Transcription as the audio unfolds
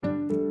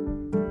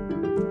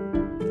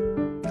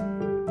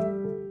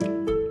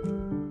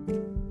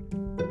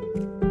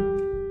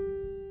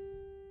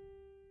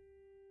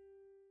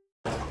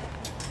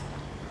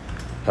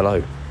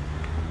Hello,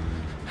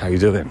 how you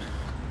doing?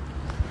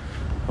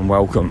 And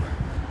welcome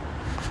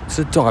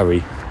to the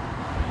diary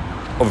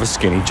of a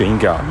skinny jean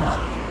gardener.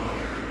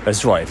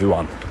 That's right,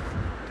 everyone.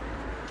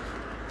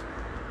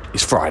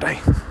 It's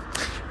Friday,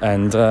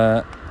 and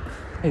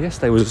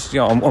yesterday was,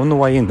 I'm on the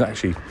way in.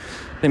 Actually,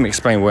 let me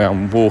explain where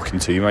I'm walking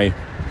to. You may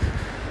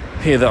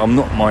hear that I'm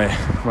not my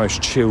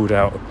most chilled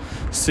out,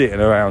 sitting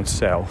around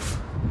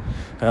self.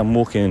 I'm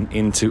walking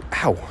into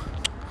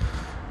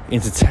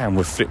town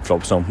with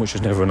flip-flops on, which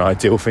is never an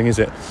ideal thing, is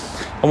it?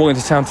 I'm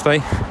walking to town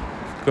today.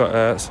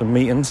 Got some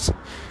meetings,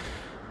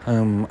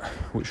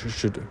 which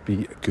should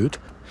be good.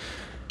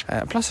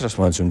 Plus, I just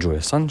wanted to enjoy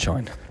the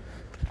sunshine.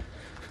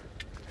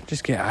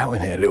 Just get out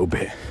in it a little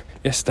bit.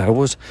 Yesterday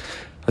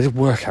I did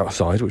work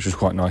outside, which was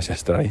quite nice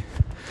yesterday.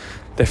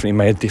 Definitely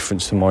made a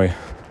difference to my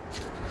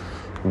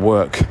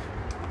work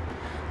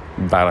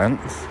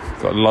balance.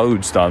 Got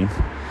loads done.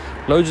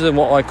 Loads of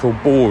what I call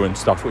boring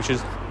stuff, which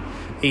is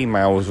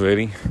emails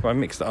really, but I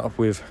mixed it up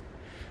with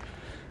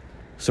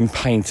some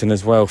painting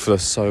as well for the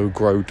So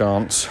Grow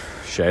Dance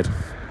shed,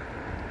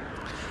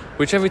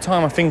 which every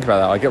time I think about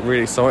that I get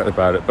really excited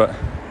about it, but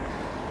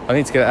I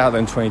need to get it out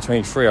there in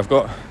 2023. I've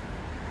got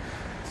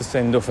to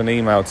send off an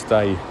email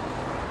today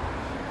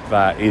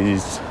that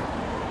is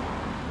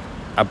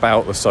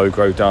about the So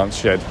Grow Dance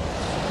shed,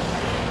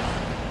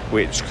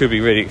 which could be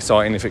really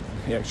exciting if it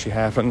actually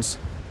happens,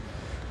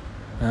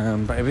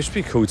 but it would just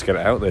be cool to get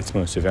it out there, to be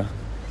honest with you.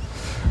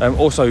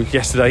 Also,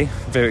 yesterday,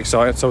 very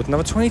excited, sold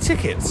another 20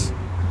 tickets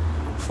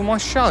for my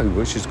show,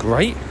 which is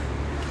great.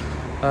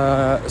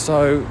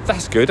 So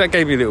that's good. That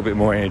gave me a little bit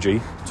more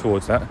energy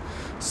towards that.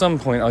 At some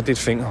point, I did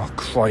think, oh,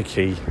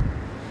 crikey,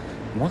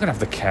 am I going to have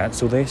to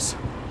cancel this?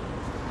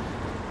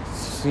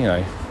 You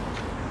know,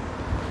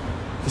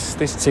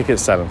 this ticket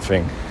selling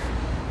thing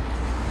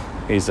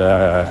is,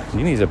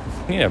 you need a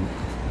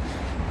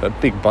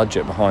big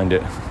budget behind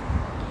it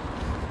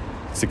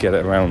to get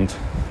it around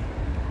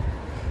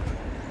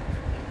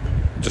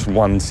just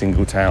one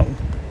single town.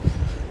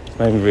 It's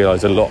made me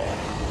realise a lot,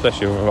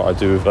 especially with what I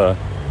do with a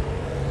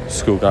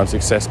school garden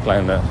success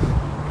plan, that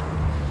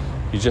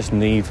you just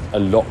need a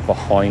lot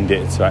behind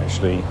it to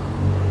actually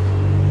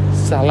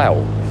sell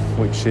out,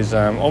 which is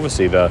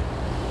obviously the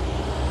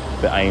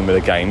aim of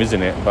the game,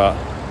 isn't it? But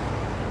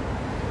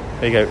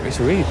there you go. It's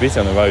really busy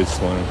on the roads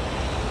this morning.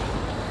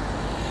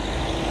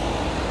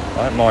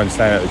 I don't mind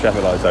standing at the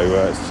traffic lights though,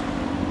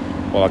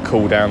 while I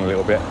cool down a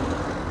little bit.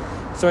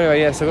 So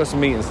anyway, yes, I've got some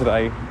meetings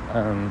today.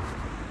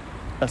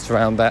 That's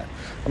around that.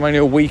 I'm only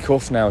a week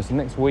off now, so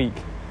next week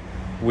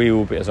we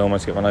will be, as I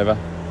almost get run over,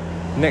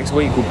 next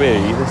week will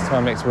be, this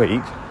time next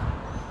week,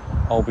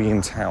 I'll be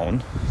in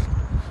town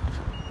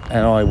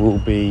and I will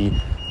be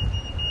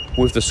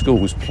with the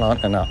schools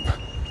planting up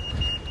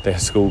their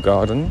school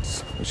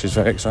gardens, which is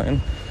very exciting.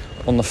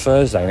 On the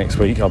Thursday next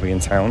week I'll be in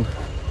town,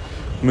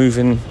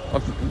 moving,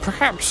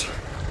 perhaps,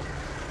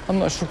 I'm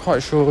not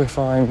quite sure if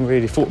I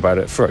really thought about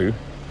it through,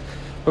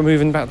 but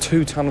moving about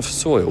 2 tons of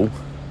soil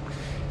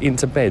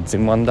into beds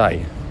in one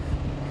day.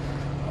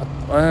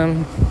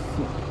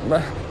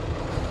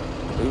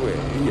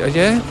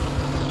 Yeah,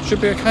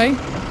 should be okay.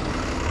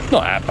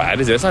 Not that bad,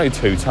 is it? It's only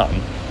 2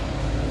 tons.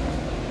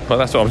 But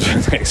that's what I'm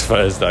doing next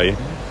Thursday.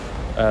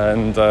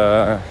 And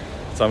so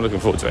I'm looking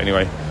forward to it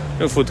anyway.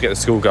 Looking forward to get the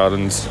school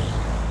gardens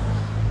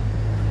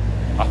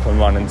up and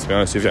running, to be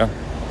honest with you.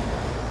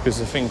 Because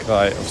I think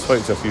I've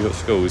spoken to a few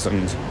schools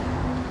and,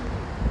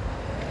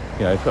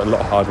 you know, put a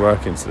lot of hard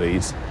work into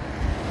these.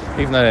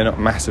 Even though they're not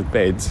massive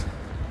beds,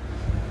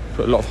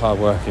 put a lot of hard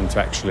work into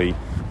actually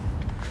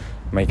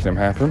making them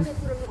happen.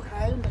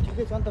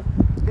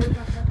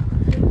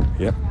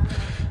 Yep.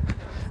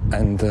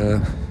 And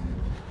it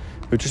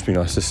would just be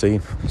nice to see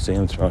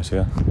them, to be honest with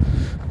you.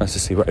 Nice to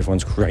see what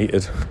everyone's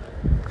created.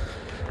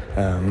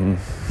 And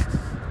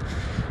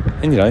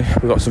you know,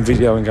 we've got some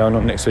videoing going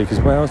on next week as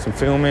well, some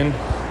filming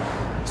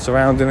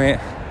surrounding it.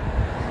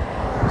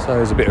 So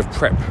there's a bit of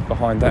prep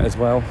behind that as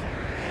well.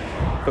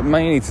 But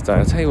mainly today,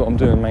 I'll tell you what I'm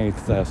doing mainly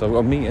today. So I've got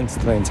a meeting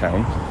today in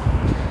town.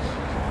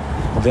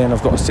 Then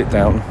I've got to sit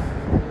down.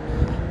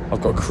 I've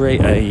got to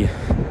create a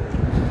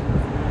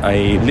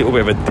little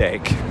bit of a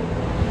deck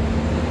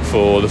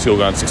for the school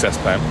garden success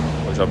plan,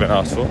 which I've been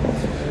asked for.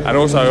 And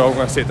also I'm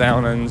going to sit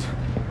down and,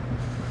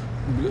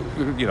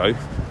 you know,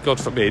 God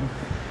forbid,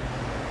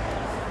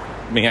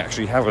 me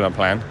actually having a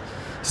plan,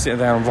 sit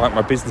down and write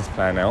my business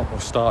plan out, or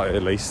start it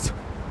at least,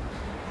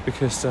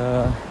 because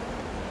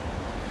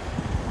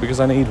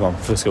I need one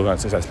for the school garden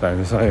success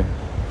plan. So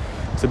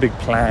it's a big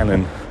plan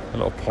and a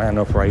lot of planned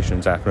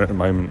operations happening at the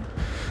moment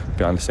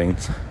behind the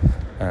scenes,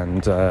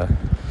 and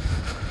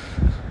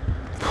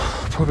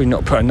probably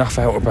not put enough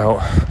out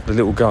about the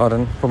little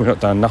garden, probably not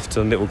done enough to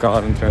the little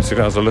garden, to be honest with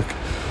you. As I looked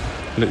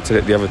at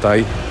it the other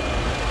day,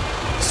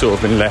 it's sort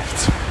of been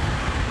left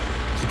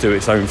to do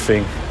its own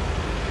thing.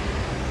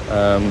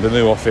 The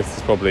new office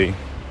is probably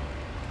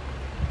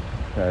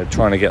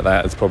trying to get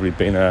that has probably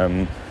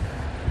been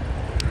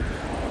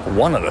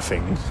one of the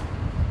things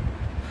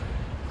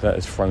that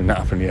has thrown that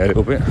up in the air a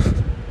little bit.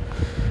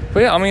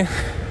 But yeah, I mean,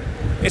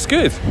 it's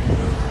good.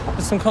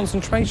 There's some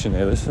concentration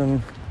here. There's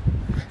some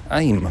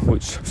aim,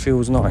 which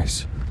feels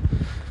nice.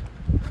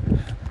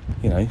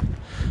 You know,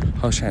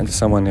 I was chatting to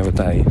someone the other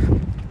day,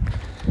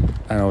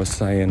 and I was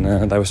saying,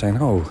 they were saying,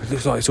 "Oh, it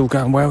looks like it's all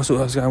going well. It's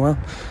all going well."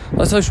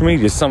 Like, social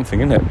media is something,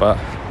 isn't it? But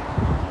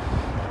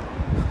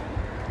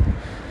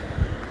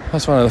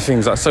that's one of the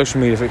things. Like,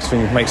 social media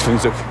makes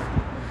things look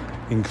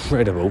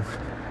incredible.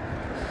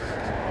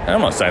 And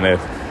I'm not saying they're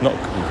not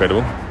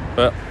incredible,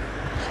 but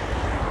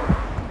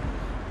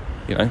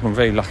you know, I'm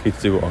very lucky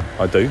to do what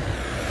I do.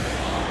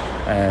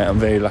 I'm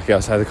very lucky.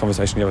 I had a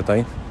conversation the other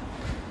day.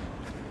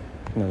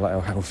 You know,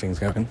 like, how are things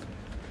going?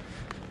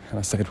 And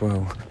I said,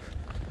 well,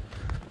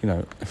 you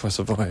know, if I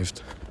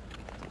survived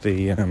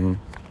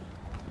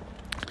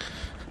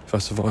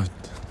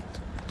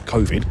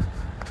COVID,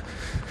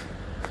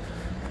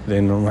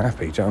 then I'm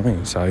happy. Do you know what I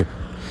mean? So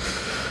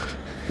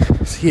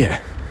yeah,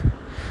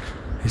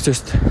 it's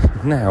just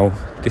now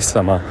this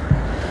summer,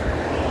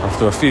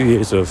 after a few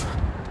years of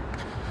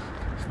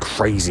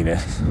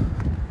craziness,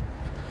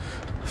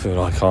 I feel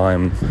like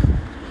I'm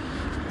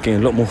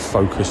getting a lot more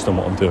focused on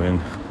what I'm doing.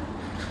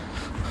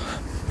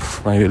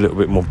 Maybe a little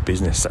bit more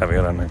business savvy,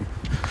 I don't know.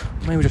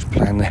 Maybe just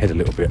plan ahead a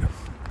little bit.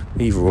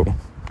 Either or,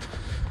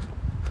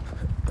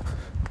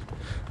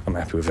 I'm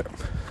happy with it.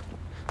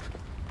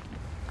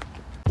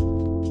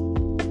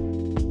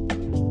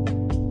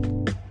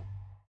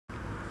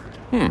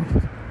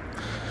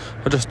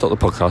 I just stopped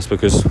the podcast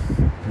because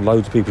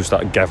loads of people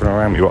started gathering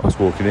around me while I was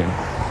walking in.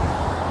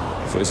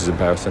 I thought, this is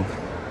embarrassing.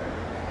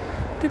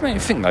 It did make me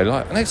think though,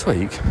 like, next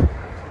week, I'm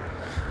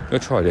going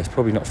to try this,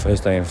 probably not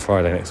Thursday and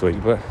Friday next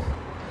week, but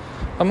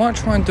I might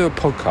try and do a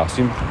podcast.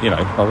 You know,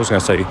 I was going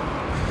to say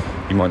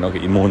you might not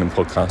get your morning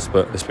podcast,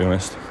 but let's be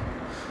honest,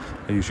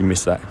 I usually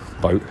miss that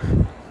boat.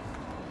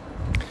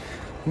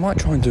 I might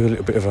try and do a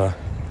little bit of a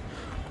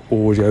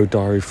audio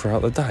diary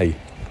throughout the day.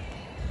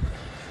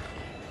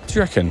 Do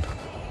you reckon?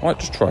 I might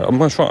just try it. I'm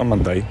going to try it on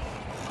Monday,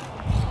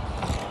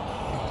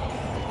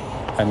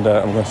 and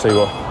I'm going to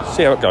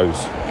see how it goes.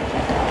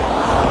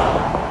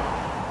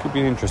 Could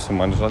be an interesting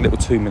one. Just like little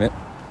 2-minute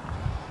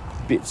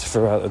bits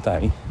throughout the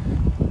day.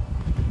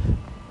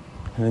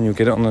 And then you'll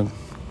get it on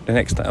the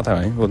next day, I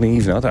don't know, or in the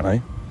evening, I don't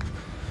know.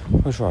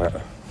 We'll try it.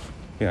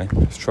 You know,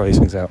 let's try these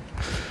things out.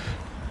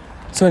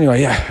 So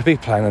anyway, yeah, a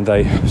big planning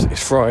day.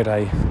 It's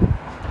Friday,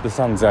 the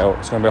sun's out,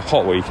 it's going to be a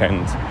hot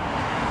weekend.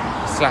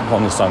 Slap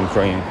on the sun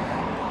cream,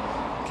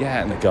 get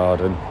out in the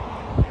garden,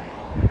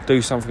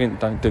 do something,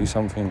 don't do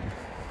something.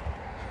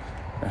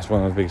 That's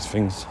one of the biggest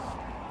things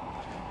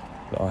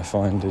that I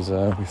find is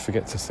we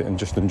forget to sit and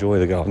just enjoy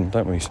the garden,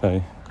 don't we?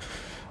 So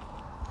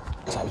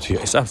it's up to you.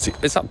 It's up to you.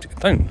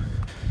 Don't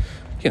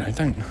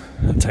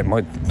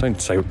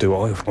say do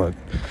I want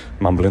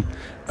mumbling.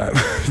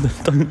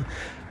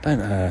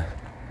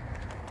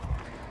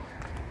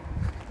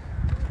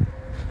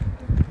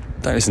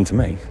 Don't listen to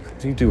me.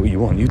 You do what you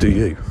want. You do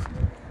you.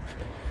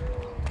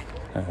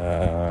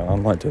 I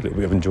might do a little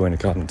bit of enjoying the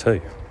garden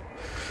too.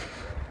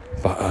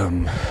 But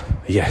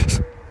yes.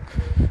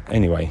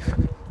 Anyway,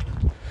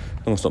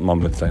 I'm gonna stop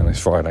mumbling today on this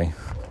Friday,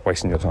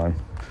 wasting your time.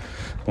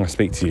 I'm gonna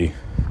speak to you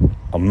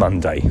on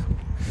Monday,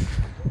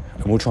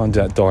 and we'll try and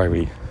do that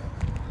diary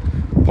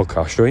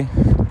podcast, shall we?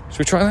 Should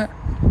we try that?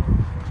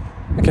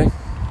 Okay,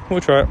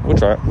 we'll try it.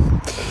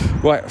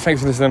 Right,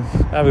 thanks for listening.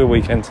 Have a good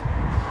weekend.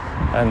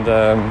 And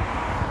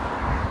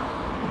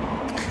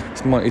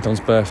it's Mighty Don's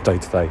birthday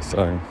today,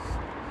 so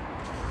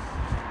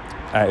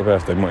happy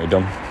birthday, Mighty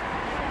Don.